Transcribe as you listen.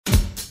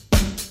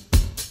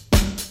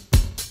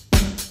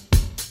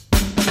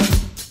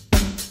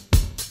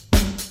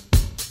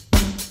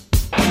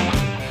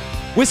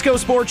Wisco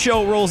Sports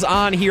Show rolls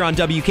on here on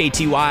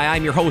WKTY.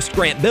 I'm your host,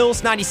 Grant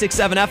Bills,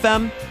 96.7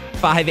 FM,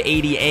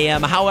 580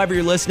 AM. However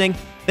you're listening,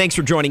 thanks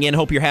for joining in.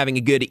 Hope you're having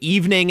a good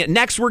evening.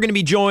 Next, we're going to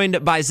be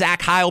joined by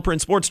Zach Heilprin,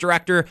 sports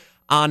director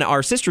on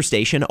our sister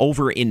station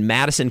over in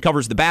Madison.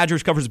 Covers the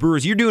Badgers, covers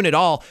Brewers. You're doing it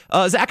all.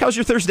 Zach, how's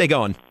your Thursday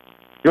going?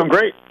 Doing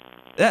great.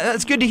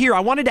 That's good to hear. I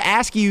wanted to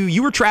ask you,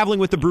 you were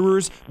traveling with the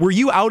Brewers. Were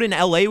you out in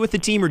L.A. with the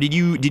team, or did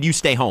you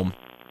stay home?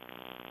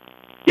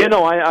 Yeah,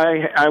 no,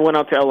 I went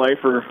out to L.A.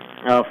 for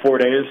 4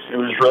 days. It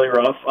was really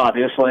rough,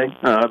 obviously,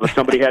 but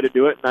somebody had to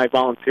do it, and I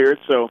volunteered,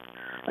 so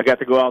I got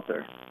to go out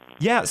there.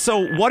 Yeah,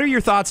 so what are your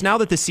thoughts now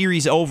that the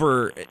series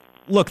over?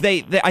 Look,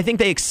 I think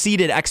they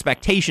exceeded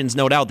expectations,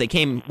 no doubt. They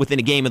came within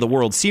a game of the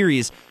World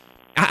Series.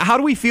 How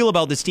do we feel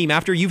about this team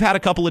after you've had a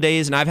couple of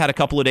days and I've had a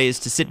couple of days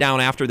to sit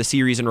down after the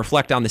series and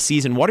reflect on the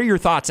season? What are your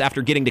thoughts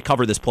after getting to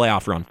cover this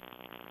playoff run?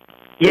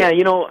 Yeah,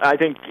 I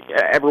think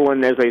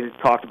everyone, as they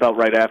talked about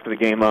right after the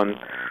game on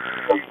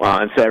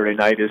Saturday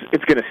night,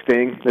 it's going to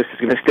sting. This is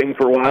going to sting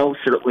for a while,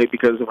 certainly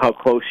because of how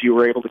close you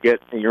were able to get,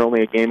 and you're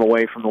only a game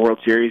away from the World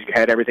Series. You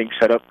had everything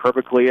set up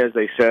perfectly, as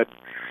they said.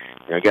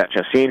 You got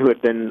Chacín, who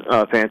had been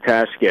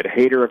fantastic. You had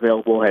Hader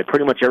available, had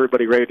pretty much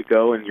everybody ready to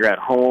go, and you're at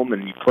home,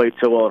 and you played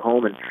so well at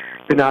home, and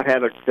to not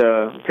get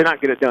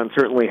it done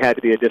certainly had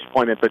to be a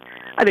disappointment. But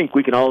I think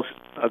we can all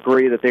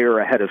agree that they were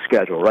ahead of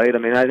schedule, right? I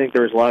mean, I think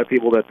there's a lot of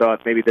people that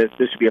thought maybe this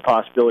would be a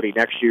possibility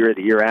next year or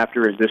the year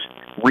after as this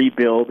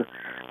rebuild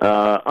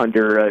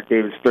under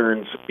David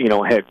Stearns,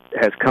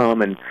 has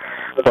come.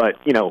 But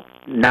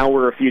now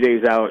we're a few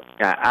days out.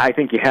 I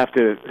think you have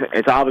to.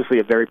 It's obviously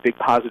a very big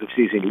positive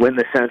season. You win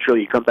the Central,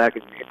 you come back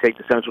and take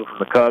the Central from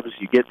the Cubs.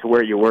 You get to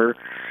where you were.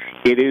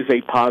 It is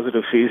a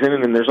positive season,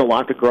 and there's a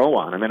lot to grow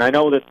on. I mean, I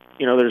know that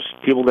there's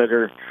people that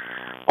are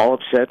all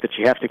upset that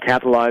you have to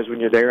capitalize when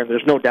you're there, and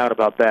there's no doubt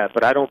about that.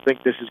 But I don't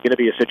think this is going to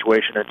be a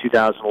situation in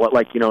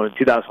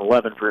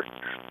 2011 for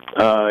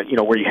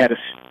where you had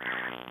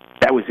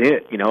that was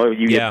it.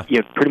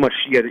 You pretty much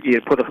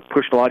you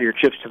pushed a lot of your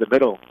chips to the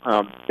middle.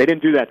 They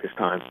didn't do that this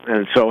time,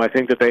 and so I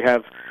think that they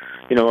have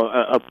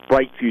a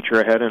bright future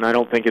ahead. And I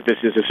don't think that this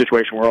is a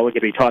situation where we're only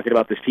going to be talking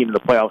about this team in the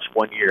playoffs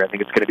 1 year. I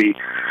think it's going to be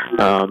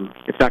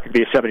it's not going to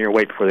be a 7-year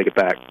wait before they get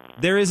back.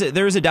 There is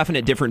a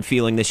definite different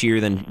feeling this year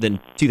than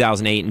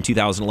 2008 and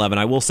 2011.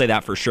 I will say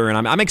that for sure,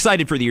 and I'm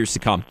excited for the years to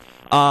come.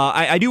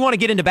 I do want to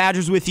get into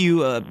Badgers with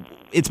you.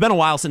 It's been a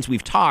while since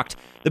we've talked.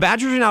 The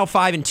Badgers are now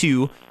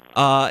 5-2.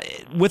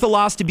 With a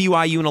loss to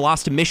BYU and a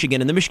loss to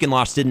Michigan, and the Michigan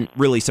loss didn't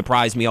really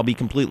surprise me, I'll be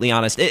completely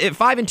honest. At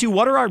 5-2,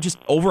 what are our just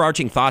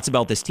overarching thoughts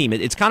about this team?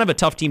 It's kind of a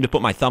tough team to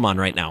put my thumb on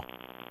right now.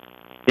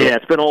 Yeah,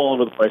 it's been all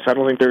over the place. I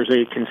don't think there's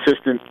a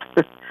consistent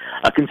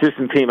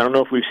team. I don't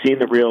know if we've seen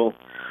the real.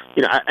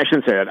 I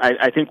shouldn't say that.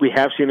 I think we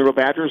have seen the real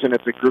Badgers, and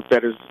it's a group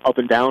that is up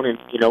and down, and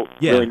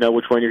really know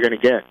which one you're going to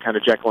get. Kind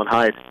of Jekyll and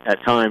Hyde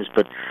at times,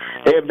 but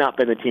they have not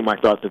been the team I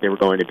thought that they were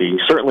going to be.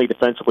 Certainly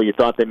defensively, you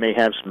thought they may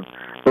have some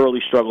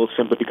early struggles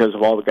simply because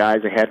of all the guys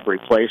they had to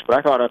replace, but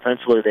I thought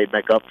offensively they'd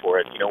make up for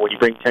it. When you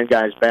bring 10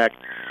 guys back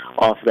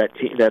off that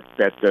team, that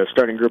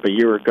starting group a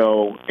year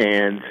ago,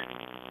 and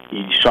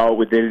you saw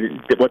what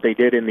they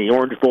did in the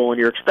Orange Bowl, and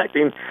you're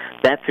expecting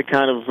that to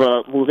kind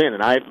of move in.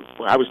 And I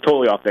was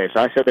totally off base.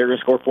 I said they were going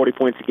to score 40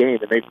 points a game,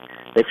 and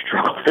they've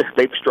struggled.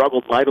 They've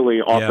struggled mightily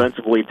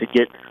offensively to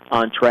get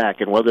on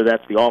track. And whether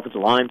that's the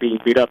offensive line being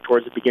beat up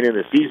towards the beginning of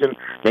the season,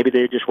 maybe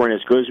they just weren't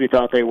as good as we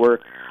thought they were.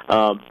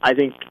 I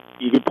think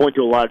you can point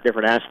to a lot of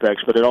different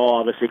aspects, but it all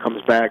obviously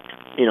comes back,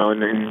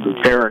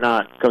 and fair or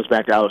not, comes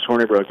back to Alex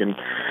Hornibrook. And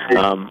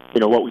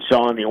what we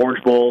saw in the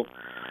Orange Bowl.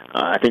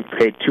 I think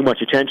paid too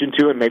much attention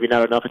to, and maybe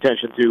not enough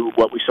attention to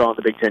what we saw in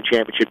the Big Ten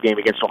championship game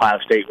against Ohio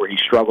State, where he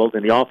struggled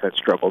and the offense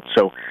struggled.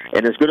 So,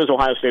 and as good as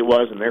Ohio State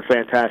was, and they're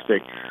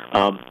fantastic,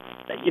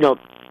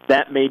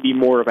 that may be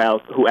more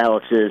about who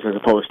Alex is as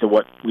opposed to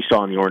what we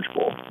saw in the Orange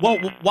Bowl. Well,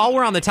 while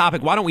we're on the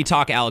topic, why don't we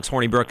talk Alex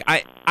Hornibrook?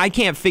 I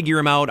can't figure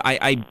him out.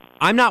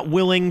 I'm not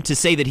willing to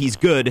say that he's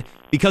good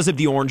because of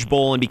the Orange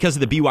Bowl and because of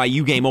the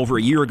BYU game over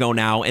a year ago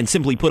now, and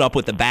simply put up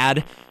with the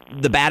bad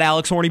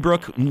Alex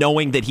Hornibrook,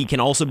 knowing that he can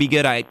also be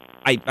good.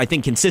 I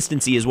think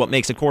consistency is what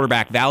makes a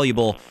quarterback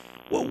valuable.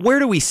 Where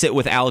do we sit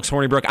with Alex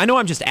Hornibrook? I know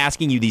I'm just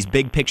asking you these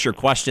big picture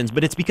questions,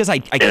 but it's because I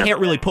can't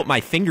really put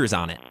my fingers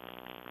on it.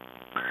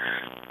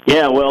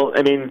 Yeah, well,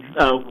 I mean,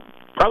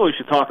 probably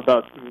should talk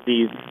about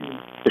the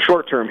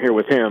short term here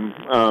with him.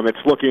 It's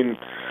looking.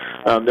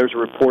 There's a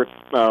report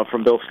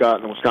from Bill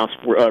Scott on the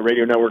Wisconsin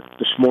Radio Network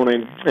this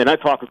morning, and I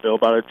talked with Bill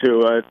about it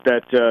too,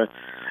 that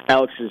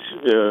Alex is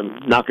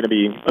not going to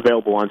be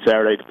available on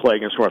Saturday to play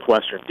against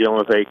Northwestern, dealing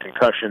with a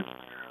concussion,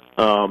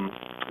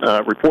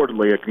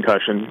 reportedly a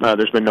concussion.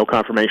 There's been no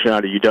confirmation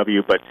out of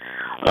UW, but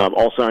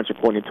all signs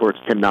are pointing towards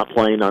him not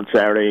playing on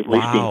Saturday, at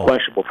least being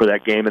questionable for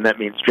that game, and that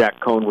means Jack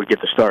Cohn would get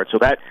the start. So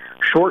that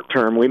short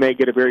term, we may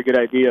get a very good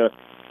idea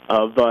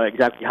of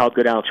exactly how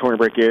good Alex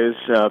Hornibrook is,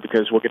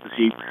 because we'll get to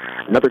see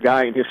another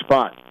guy in his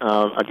spot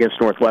against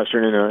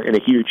Northwestern in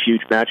a huge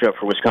matchup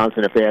for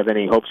Wisconsin if they have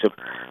any hopes of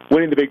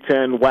winning the Big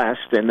Ten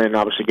West and then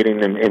obviously getting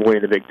them and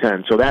winning the Big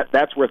Ten. So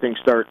that's where things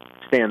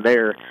stand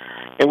there.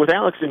 And with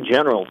Alex in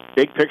general,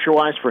 big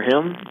picture-wise for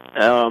him,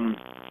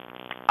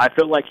 I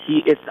feel like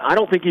I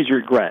don't think he's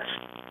regressed.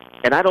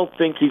 And I don't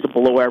think he's a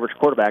below-average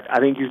quarterback. I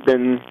think he's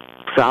been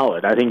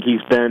solid. I think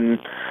he's been,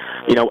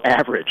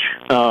 average.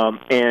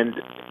 And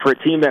for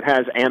a team that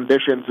has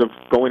ambitions of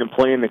going and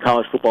playing the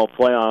college football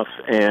playoffs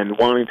and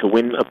wanting to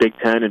win a Big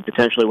Ten and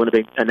potentially win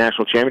a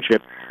national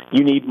championship,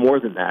 you need more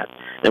than that.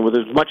 And with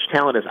as much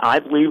talent as I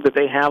believe that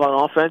they have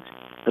on offense,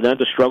 for them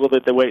to struggle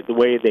the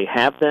way they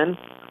have been,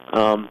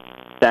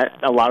 that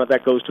a lot of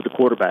that goes to the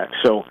quarterback.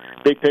 So,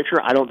 big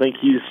picture,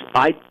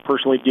 I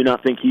personally do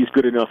not think he's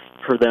good enough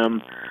for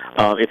them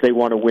if they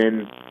want to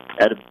win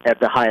at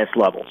the highest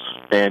levels.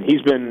 And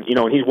he's been,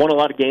 he's won a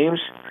lot of games,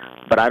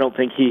 but I don't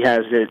think he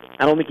has it.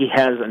 I don't think he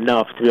has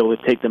enough to be able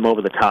to take them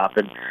over the top.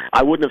 And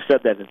I wouldn't have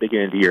said that at the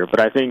beginning of the year, but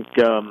I think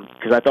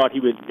because I thought he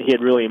was going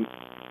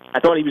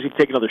to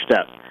take another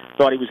step.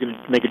 Thought he was going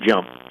to make a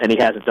jump, and he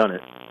hasn't done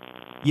it.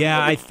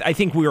 Yeah, I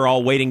think we were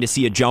all waiting to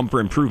see a jump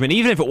or improvement,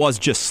 even if it was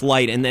just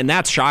slight, and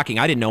that's shocking.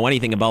 I didn't know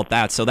anything about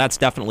that, so that's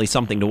definitely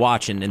something to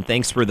watch, and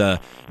thanks for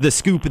the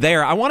scoop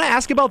there. I want to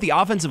ask about the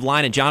offensive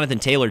line and Jonathan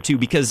Taylor, too,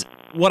 because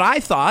what I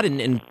thought,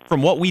 and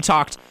from what we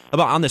talked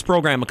about on this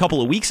program a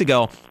couple of weeks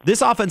ago,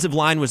 this offensive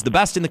line was the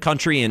best in the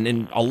country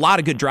and a lot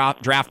of good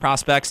draft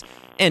prospects.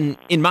 And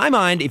in my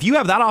mind, if you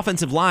have that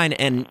offensive line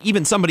and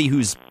even somebody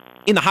who's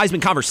in the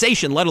Heisman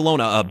conversation, let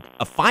alone a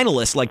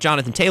finalist like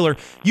Jonathan Taylor,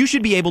 you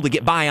should be able to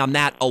get by on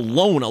that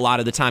alone a lot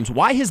of the times.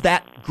 Why has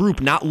that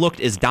group not looked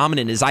as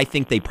dominant as I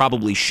think they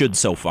probably should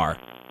so far?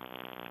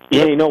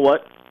 Yeah, you know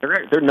what?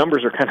 Their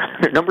numbers are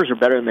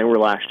better than they were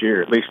last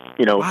year, at least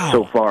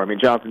so far. I mean,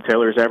 Jonathan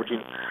Taylor is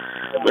averaging.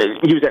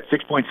 He was at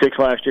 6.6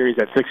 last year. He's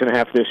at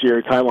 6.5 this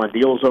year. Tylan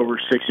Deal's over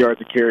 6 yards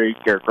a carry.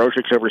 Garrett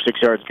Groshek's over 6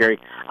 yards a carry.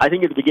 I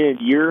think at the beginning of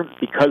the year,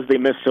 because they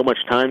missed so much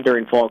time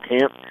during fall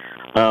camp,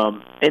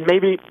 and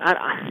maybe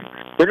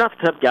they're not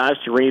the type of guys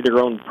to read their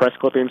own press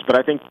clippings, but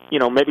I think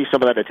maybe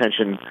some of that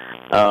attention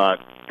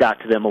got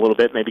to them a little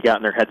bit, maybe got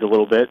in their heads a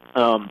little bit.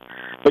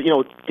 But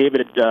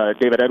David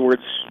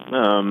Edwards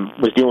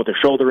was dealing with a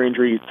shoulder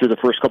injury through the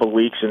first couple of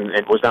weeks and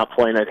was not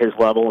playing at his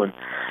level. And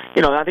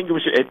I think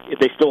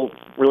they still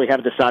really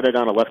haven't decided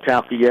on a left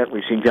tackle yet.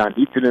 We've seen John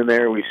Eaton in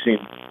there. We've seen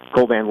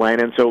Cole Van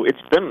Lannon. So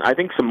it's been, I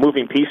think, some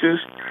moving pieces.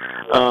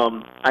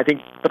 I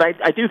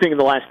do think in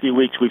the last few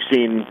weeks we've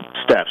seen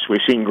steps.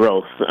 We've seen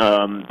growth.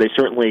 They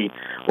certainly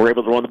were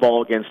able to run the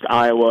ball against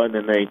Iowa, and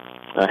then they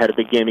had a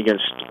big game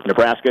against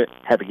Nebraska.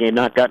 Had the game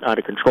not gotten out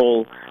of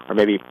control, or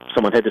maybe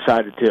someone had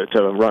decided to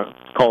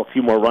call a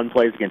few more run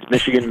plays against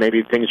Michigan.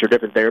 Maybe things are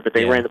different there, but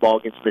they ran the ball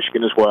against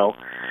Michigan as well.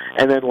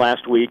 And then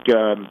last week,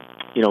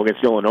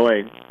 against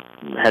Illinois,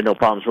 had no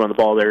problems running the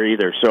ball there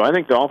either. So I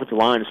think the offensive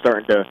line is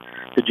starting to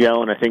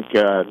gel, and I think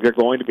they're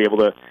going to be able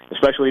to,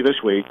 especially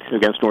this week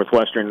against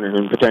Northwestern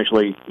and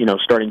potentially,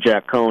 starting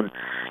Jack Cohn,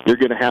 you're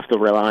going to have to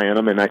rely on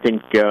them, and I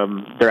think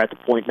they're at the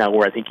point now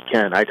where I think you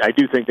can. I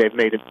do think they've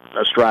made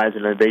a stride,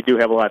 and they do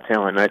have a lot of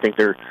talent, and I think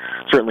they're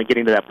certainly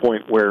getting to that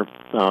point where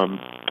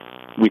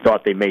we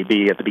thought they may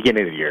be at the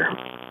beginning of the year.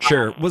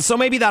 Sure. Well, so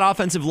maybe that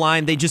offensive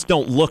line, they just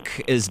don't look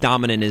as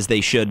dominant as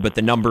they should, but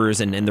the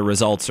numbers and the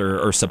results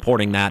are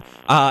supporting that.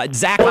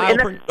 Zach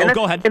Heilprin,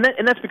 go ahead.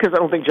 And that's because I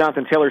don't think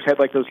Jonathan Taylor's had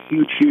like those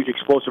huge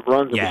explosive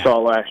runs that we saw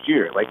last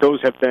year. Like those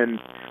have been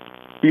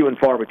few and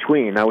far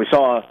between. Now we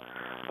saw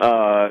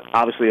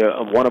obviously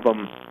one of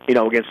them,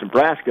 against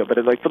Nebraska, but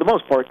for the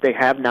most part they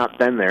have not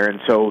been there,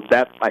 and so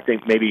that I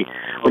think maybe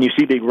when you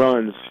see big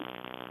runs,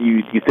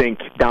 you think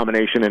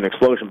domination and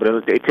explosion, but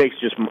it takes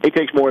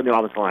more than the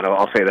offensive line.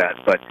 I'll say that,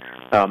 but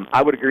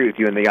I would agree with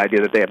you in the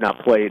idea that they have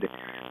not played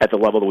at the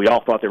level that we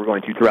all thought they were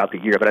going to throughout the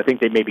year, but I think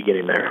they may be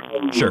getting there.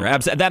 Sure,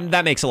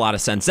 that makes a lot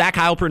of sense. Zach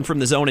Heilprin from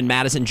the Zone in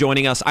Madison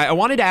joining us. I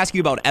wanted to ask you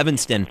about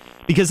Evanston,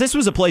 because this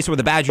was a place where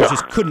the Badgers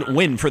just couldn't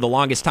win for the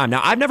longest time. Now,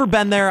 I've never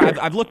been there.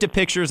 I've looked at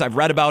pictures. I've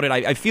read about it.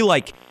 I feel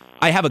like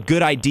I have a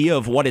good idea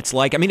of what it's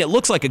like. I mean, it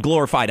looks like a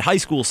glorified high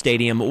school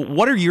stadium.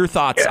 What are your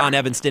thoughts on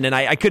Evanston? And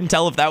I couldn't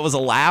tell if that was a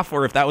laugh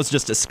or if that was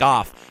just a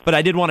scoff, but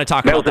I did want to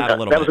talk about that a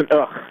little bit.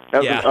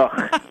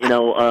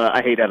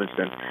 I hate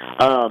Evanston.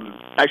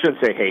 I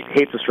shouldn't say hate.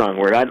 Hate's a strong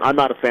word. I'm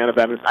not a fan of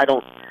Evanston. I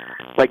don't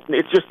like.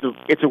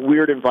 It's a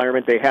weird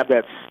environment. They have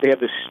this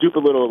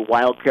stupid little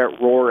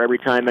wildcat roar every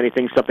time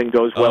something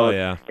goes well.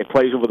 It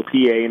plays over the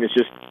PA, and it's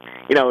just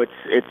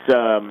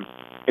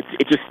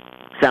it just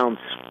sounds.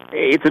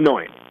 It's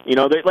annoying.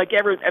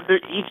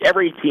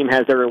 Every team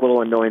has their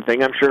little annoying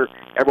thing. I'm sure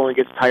everyone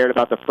gets tired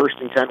about the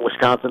 1st and 10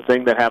 Wisconsin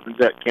thing that happens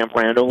at Camp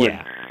Randall.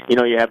 Yeah. And,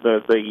 you have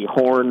the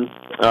horn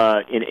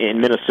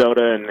in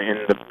Minnesota and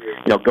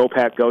the Go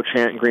Pack Go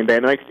chant in Green Bay.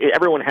 And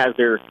everyone has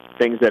their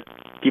things that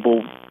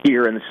people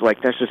hear, and it's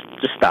like, that's just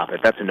stop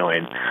it. That's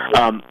annoying.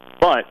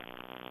 But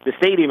the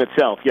stadium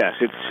itself, yes,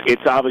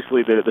 it's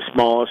obviously the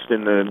smallest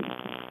and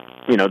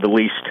the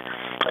least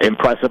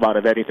impressive out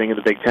of anything in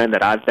the Big Ten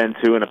that I've been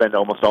to, and I've been to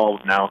almost all of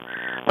them now.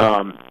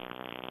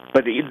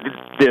 But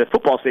the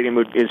football stadium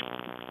is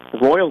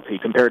royalty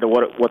compared to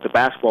what the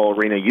basketball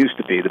arena used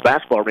to be. The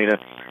basketball arena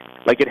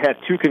Like it had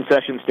 2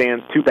 concession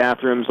stands, 2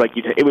 bathrooms. Like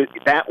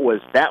that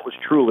was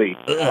truly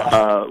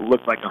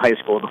looked like a high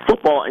school. The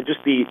football and just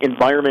the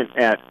environment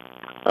at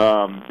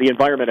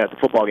the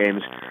football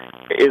games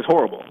is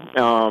horrible.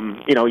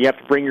 You have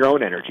to bring your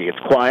own energy. It's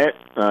quiet,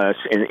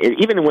 and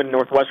even when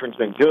Northwestern's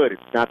been good,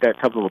 it's not that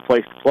tough of a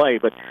place to play.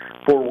 But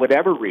for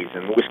whatever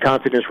reason,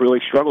 Wisconsin has really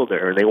struggled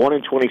there. They won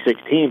in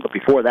 2016, but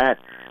before that,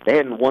 they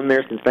hadn't won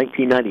there since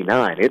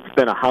 1999. It's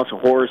been a house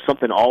of horrors.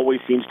 Something always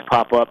seems to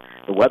pop up.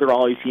 The weather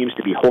always seems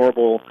to be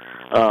horrible.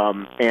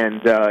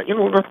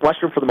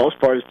 Northwestern, for the most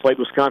part, has played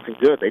Wisconsin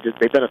good.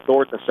 They've been a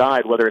thorn in the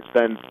side, whether it's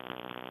been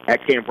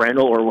at Camp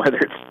Randall or whether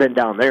it's been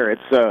down there.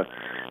 It's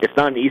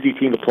not an easy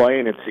team to play,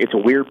 and it's a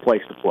weird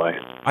place to play.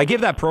 I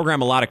give that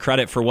program a lot of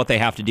credit for what they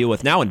have to deal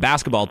with now in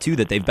basketball, too,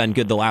 that they've been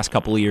good the last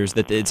couple of years,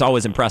 that it's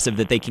always impressive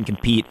that they can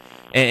compete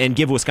and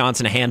give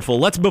Wisconsin a handful.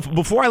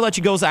 Before I let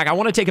you go, Zach, I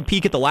want to take a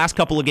peek at the last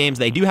couple of games.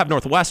 They do have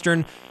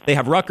Northwestern, they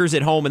have Rutgers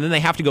at home, and then they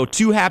have to go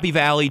to Happy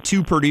Valley,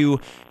 to Purdue,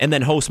 and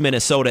then host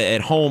Minnesota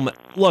at home.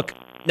 Look,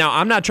 now,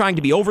 I'm not trying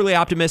to be overly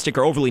optimistic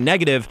or overly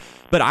negative,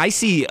 but I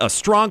see a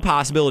strong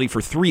possibility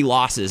for 3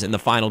 losses in the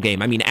final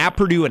game. I mean, at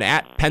Purdue and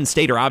at Penn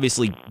State are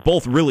obviously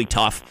both really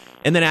tough,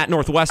 and then at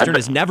Northwestern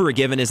is never a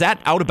given. Is that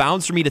out of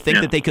bounds for me to think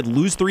that they could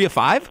lose 3 of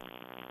 5?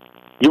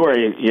 You are.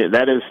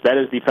 That is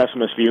the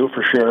pessimist view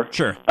for sure.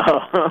 Sure.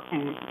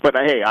 But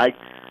hey, I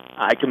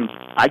can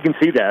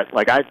see that.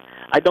 Like I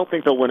don't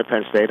think they'll win at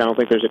Penn State. I don't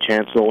think there's a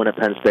chance they'll win at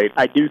Penn State.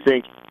 I do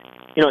think,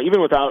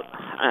 even without,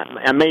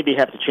 I maybe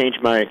have to change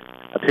my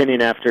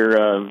opinion after,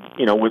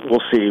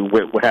 we'll see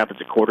what happens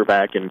at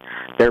quarterback, and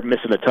they're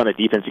missing a ton of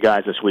defensive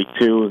guys this week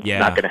too. Yeah.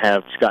 Not going to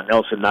have Scott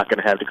Nelson, not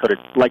going to have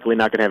likely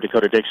not going to have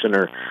Dakota Dixon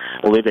or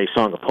Olivier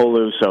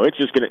Songapolu. So it's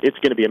going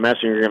to be a mess,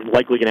 and you're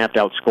likely going to have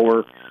to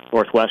outscore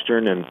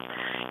Northwestern, and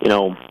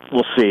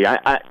we'll see.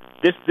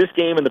 This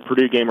game and the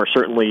Purdue game are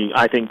certainly,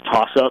 I think,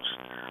 toss-ups,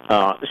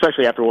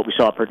 especially after what we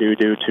saw Purdue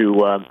do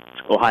to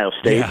Ohio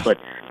State. Yeah. But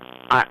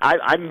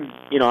I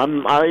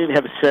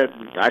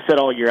said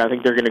all year I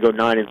think they're going to go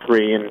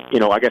 9-3,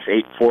 and I guess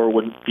 8-4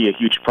 wouldn't be a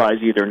huge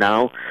surprise either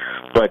now.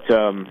 But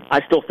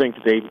I still think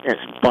that they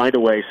find a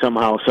way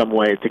somehow, some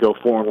way to go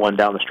 4-1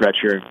 down the stretch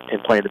here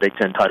and play in the Big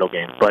Ten title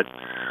game. But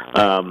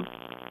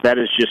that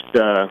is just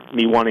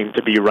me wanting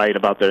to be right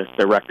about the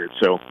record.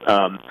 So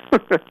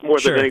more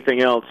than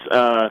anything else.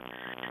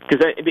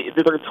 Because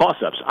they're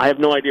toss-ups. I have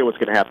no idea what's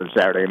going to happen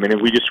Saturday. I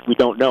mean, we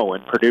don't know.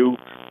 And Purdue,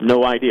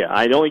 no idea.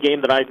 The only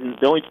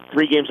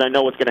 3 games I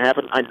know what's going to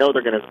happen. I know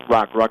they're going to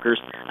rock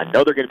Rutgers. I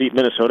know they're going to beat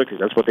Minnesota because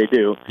that's what they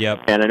do.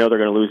 Yep. And I know they're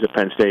going to lose at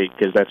Penn State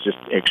because that's just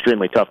an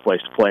extremely tough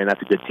place to play, and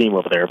that's a good team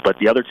over there. But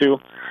the other 2,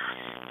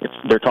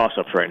 they're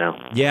toss-ups right now.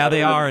 Yeah,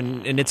 they are,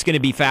 and it's going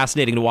to be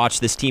fascinating to watch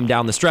this team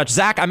down the stretch.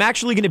 Zach, I'm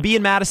actually going to be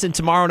in Madison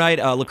tomorrow night.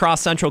 La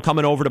Crosse Central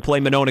coming over to play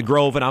Monona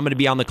Grove, and I'm going to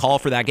be on the call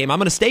for that game. I'm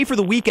going to stay for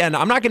the weekend.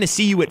 I'm not going to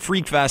see you at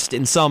Freak Fest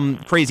in some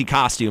crazy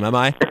costume, am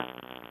I?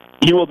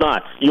 You will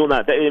not. You will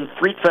not. In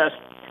Freak Fest,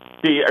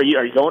 are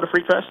you going to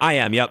Freak Fest? I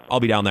am, yep. I'll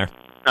be down there.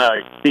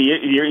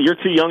 You're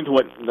too young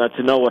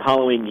to know what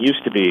Halloween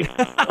used to be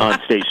on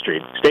State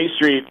Street. State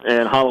Street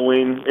and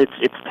Halloween,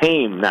 it's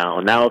tame now.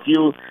 Now, if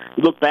you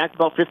look back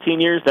about 15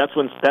 years, that's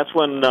when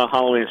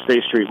Halloween at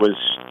State Street was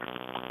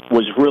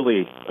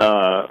really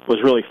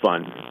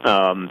fun,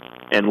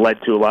 and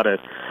led to a lot of.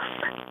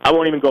 I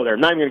won't even go there. I'm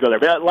not even going to go there.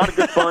 But a lot of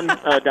good fun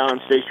down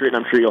on State Street, and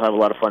I'm sure you'll have a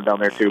lot of fun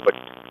down there too. But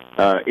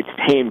it's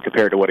tame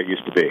compared to what it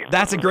used to be.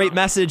 That's a great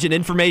message and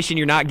information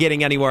you're not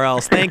getting anywhere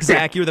else. Thanks,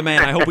 Zach. You're the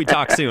man. I hope we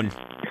talk soon.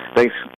 Thanks.